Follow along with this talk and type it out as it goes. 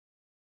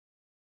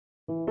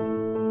The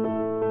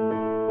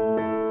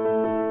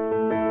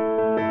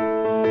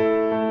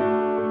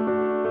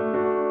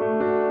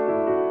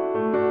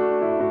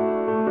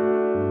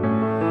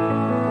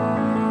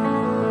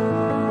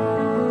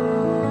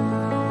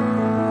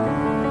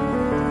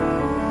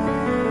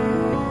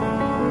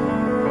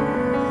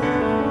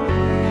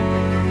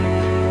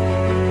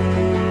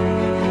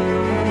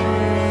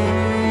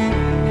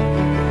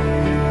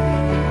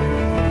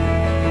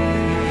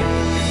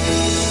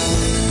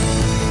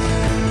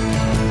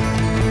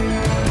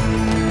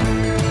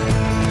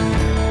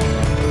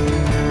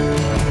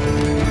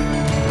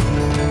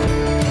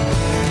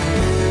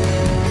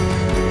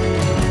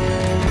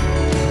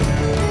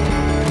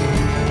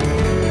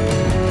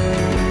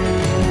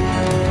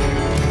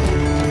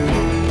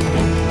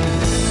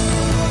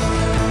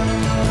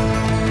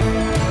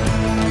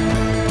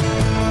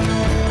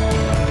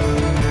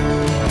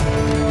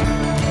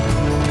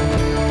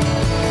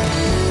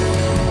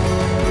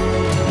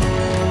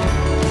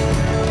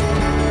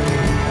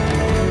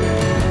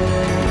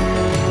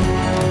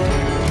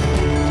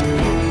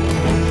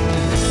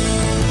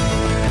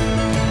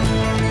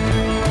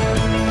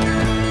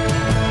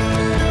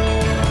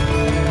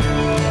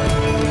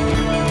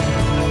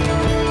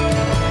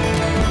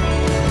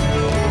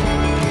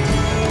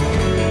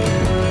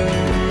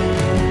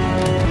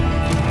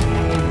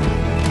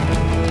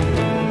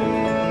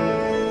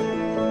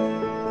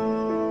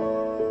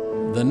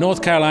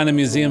North Carolina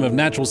Museum of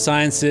Natural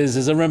Sciences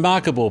is a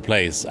remarkable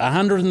place,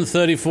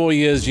 134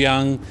 years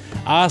young,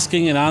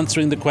 asking and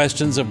answering the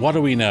questions of what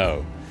do we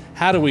know?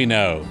 How do we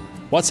know?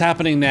 What's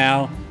happening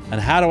now? And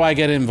how do I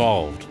get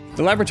involved?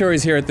 The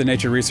laboratories here at the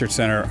Nature Research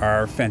Center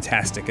are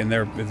fantastic, and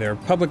they're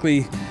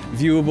publicly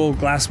viewable,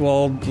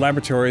 glass-walled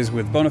laboratories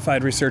with bona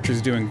fide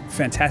researchers doing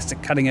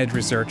fantastic cutting-edge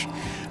research.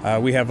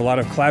 We have a lot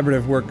of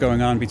collaborative work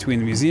going on between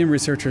the museum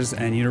researchers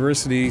and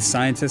university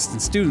scientists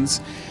and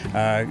students,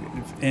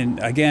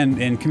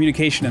 in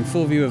communication and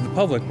full view of the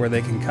public, where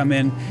they can come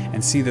in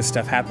and see this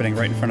stuff happening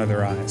right in front of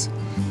their eyes.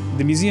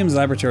 The museum's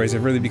laboratories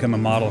have really become a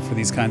model for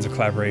these kinds of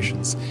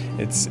collaborations.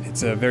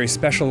 It's a very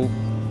special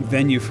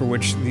venue for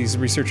which these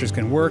researchers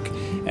can work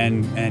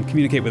and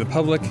communicate with the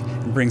public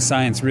and bring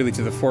science really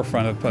to the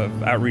forefront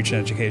of outreach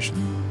and education.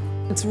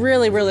 It's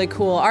really, really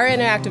cool. Our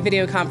interactive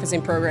video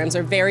conferencing programs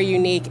are very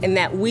unique in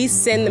that we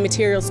send the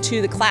materials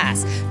to the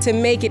class to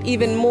make it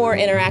even more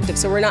interactive,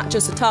 so we're not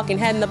just a talking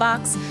head in the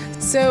box.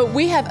 So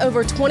we have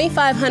over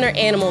 2,500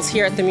 animals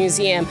here at the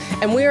museum,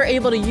 and we are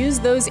able to use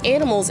those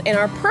animals in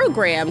our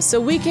programs so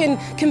we can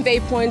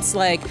convey points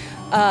like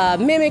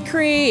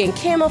mimicry and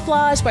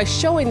camouflage by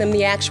showing them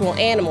the actual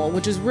animal,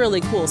 which is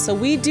really cool. So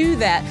we do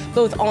that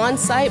both on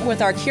site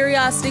with our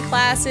curiosity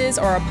classes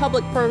or our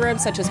public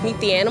programs such as Meet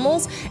the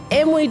Animals,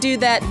 and we do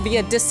that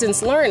via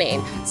distance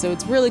learning. So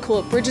it's really cool.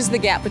 It bridges the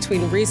gap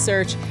between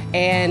research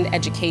and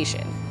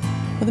education.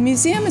 Well, the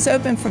museum is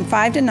open from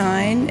 5 to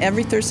 9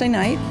 every Thursday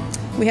night.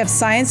 We have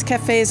science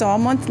cafes all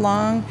month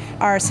long.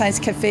 Our science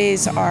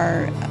cafes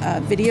are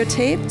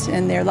videotaped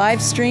and they're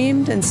live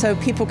streamed, and so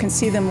people can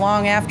see them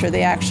long after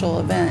the actual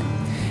event.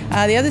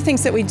 The other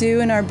things that we do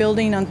in our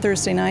building on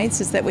Thursday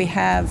nights is that we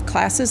have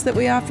classes that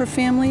we offer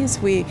families.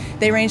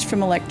 They range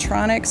from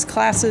electronics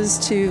classes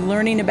to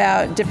learning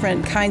about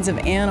different kinds of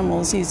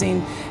animals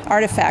using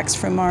artifacts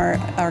from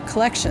our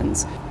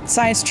collections.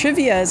 Science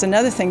trivia is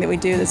another thing that we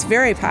do that's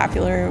very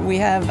popular. We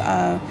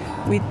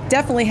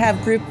definitely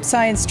have group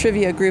science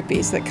trivia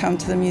groupies that come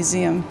to the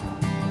museum.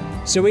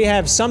 So we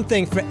have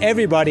something for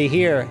everybody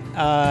here.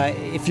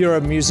 If you're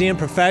a museum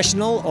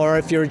professional or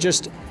if you're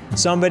just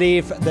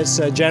somebody that's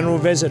a general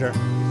visitor.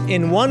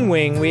 In one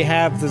wing we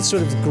have the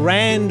sort of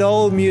grand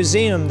old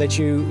museum that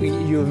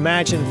you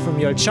imagine from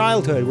your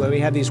childhood, where we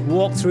have these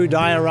walk-through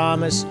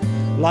dioramas,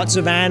 lots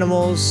of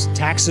animals,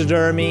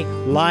 taxidermy,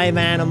 live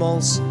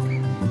animals.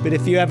 But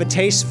if you have a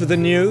taste for the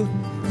new,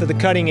 for the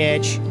cutting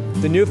edge,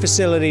 the new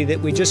facility that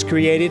we just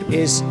created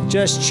is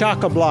just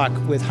chock-a-block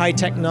with high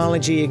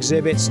technology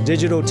exhibits,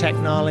 digital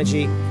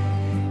technology.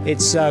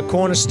 Its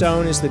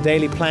cornerstone is the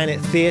Daily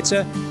Planet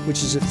Theater,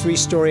 which is a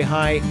 3-story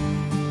high,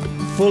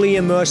 fully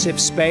immersive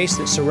space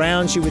that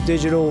surrounds you with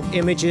digital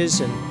images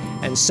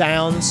and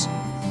sounds.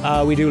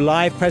 We do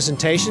live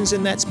presentations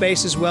in that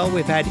space as well.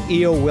 We've had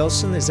E.O.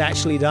 Wilson has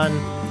actually done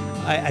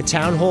a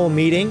town hall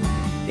meeting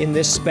in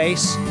this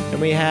space,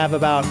 and we have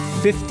about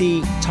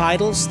 50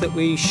 titles that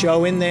we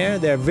show in there.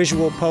 They're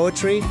visual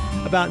poetry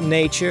about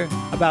nature,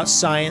 about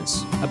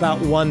science,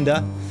 about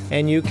wonder,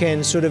 and you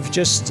can sort of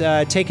just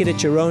take it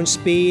at your own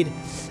speed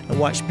and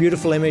watch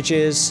beautiful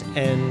images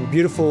and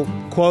beautiful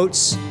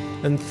quotes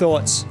and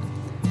thoughts,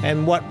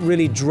 and what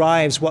really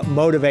drives, what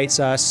motivates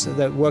us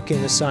that work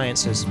in the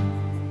sciences.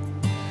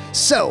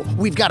 So,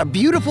 we've got a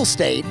beautiful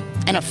state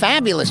and a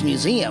fabulous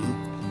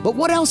museum, but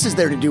what else is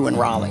there to do in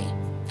Raleigh?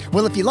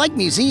 Well, if you like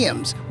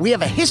museums, we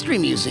have a history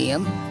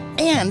museum,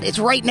 and it's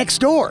right next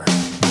door.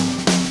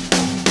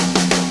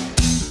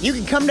 You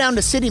can come down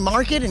to City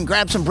Market and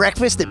grab some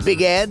breakfast at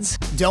Big Ed's,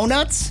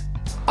 donuts,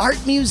 art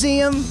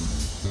museum,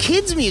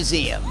 kids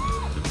museum.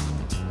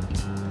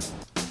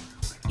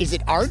 Is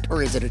it art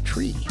or is it a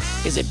tree?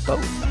 Is it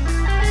both?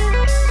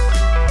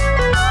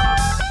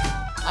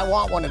 I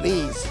want one of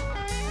these.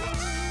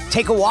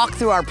 Take a walk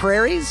through our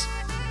prairies?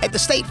 At the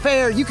state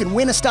fair, you can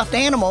win a stuffed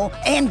animal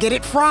and get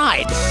it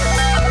fried.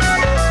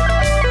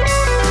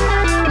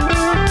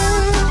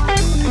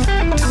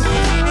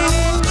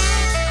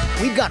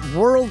 We've got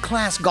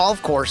world-class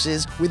golf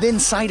courses within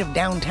sight of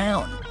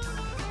downtown.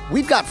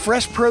 We've got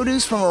fresh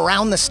produce from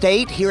around the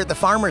state here at the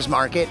farmers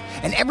market,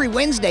 and every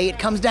Wednesday it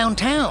comes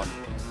downtown.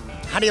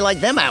 How do you like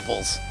them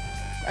apples?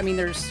 I mean,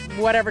 there's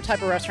whatever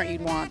type of restaurant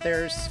you'd want.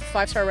 There's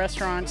 5-star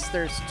restaurants,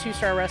 there's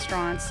 2-star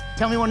restaurants.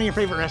 Tell me one of your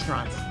favorite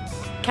restaurants.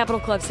 Capitol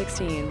Club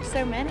 16.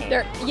 So many.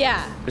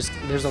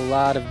 There's a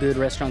lot of good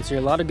restaurants here,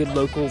 a lot of good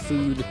local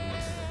food.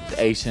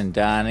 Asian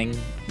dining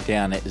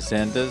down at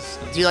Zenda's.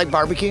 Do you like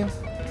barbecue?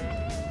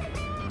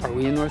 Are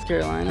we in North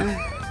Carolina?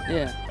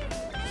 Yeah.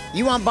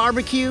 You want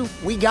barbecue?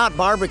 We got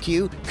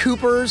barbecue.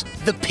 Cooper's,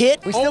 The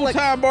Pit. We Old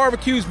Time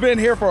Barbecue's been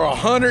here for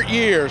 100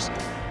 years.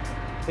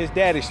 His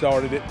daddy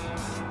started it.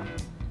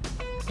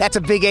 That's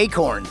a big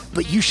acorn,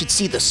 but you should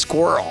see the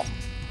squirrel.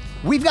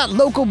 We've got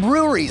local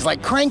breweries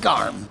like Crank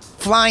Arm,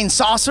 Flying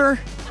Saucer.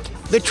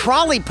 The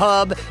Trolley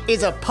Pub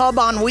is a pub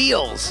on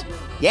wheels.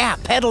 Yeah,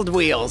 pedaled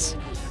wheels.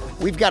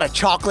 We've got a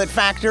chocolate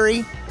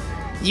factory.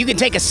 You can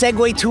take a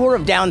Segway tour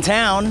of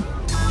downtown.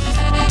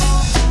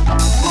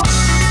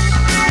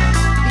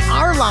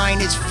 Our line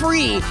is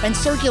free and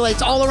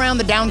circulates all around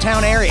the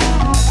downtown area.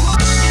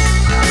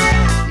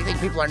 You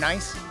think people are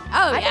nice?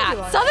 Oh,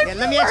 yeah. Southern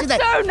let me ask you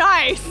that. so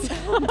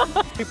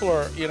nice. People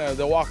are,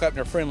 they'll walk up and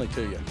they're friendly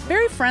to you.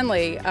 Very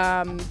friendly.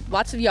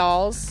 Lots of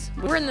y'alls.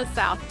 We're in the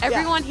South.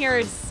 Everyone here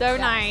is so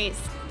nice.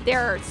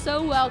 They're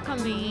so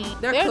welcoming.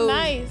 They're cool.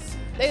 Nice.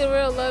 They're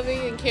real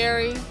loving and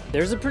caring.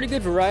 There's a pretty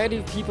good variety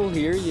of people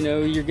here.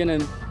 You're gonna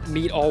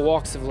meet all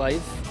walks of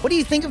life. What do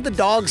you think of the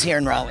dogs here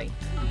in Raleigh?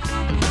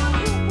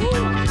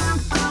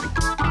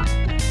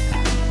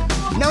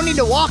 No need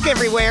to walk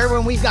everywhere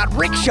when we've got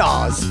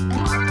rickshaws.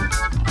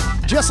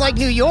 Just like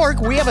New York,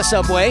 we have a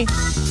subway.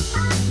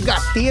 We've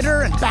got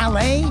theater and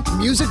ballet,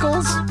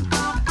 musicals.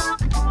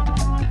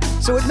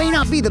 So it may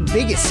not be the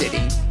biggest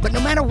city, but no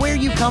matter where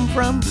you come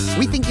from,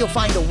 we think you'll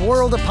find a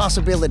world of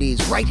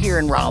possibilities right here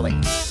in Raleigh.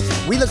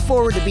 We look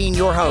forward to being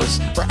your host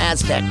for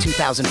ASTC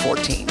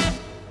 2014.